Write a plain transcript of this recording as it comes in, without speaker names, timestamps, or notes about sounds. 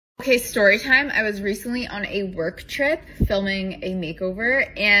Okay, story time. I was recently on a work trip filming a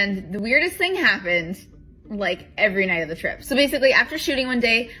makeover, and the weirdest thing happened like every night of the trip. So basically after shooting one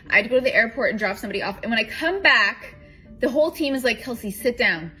day, I had to go to the airport and drop somebody off. And when I come back, the whole team is like, Kelsey, sit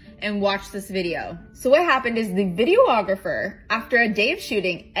down and watch this video. So what happened is the videographer, after a day of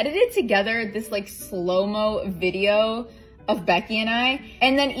shooting, edited together this like slow-mo video of Becky and I.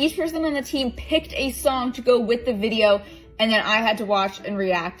 And then each person on the team picked a song to go with the video. And then I had to watch and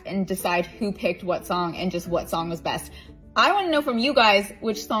react and decide who picked what song and just what song was best. I want to know from you guys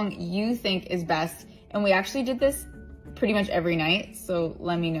which song you think is best. And we actually did this pretty much every night. So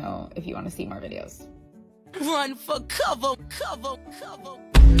let me know if you want to see more videos. Run for cover, cover, cover.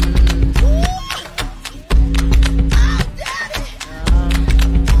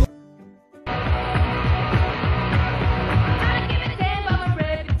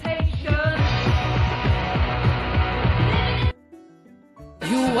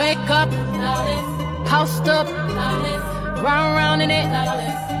 You wake up, housed up, round in it,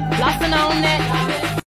 flossing on that.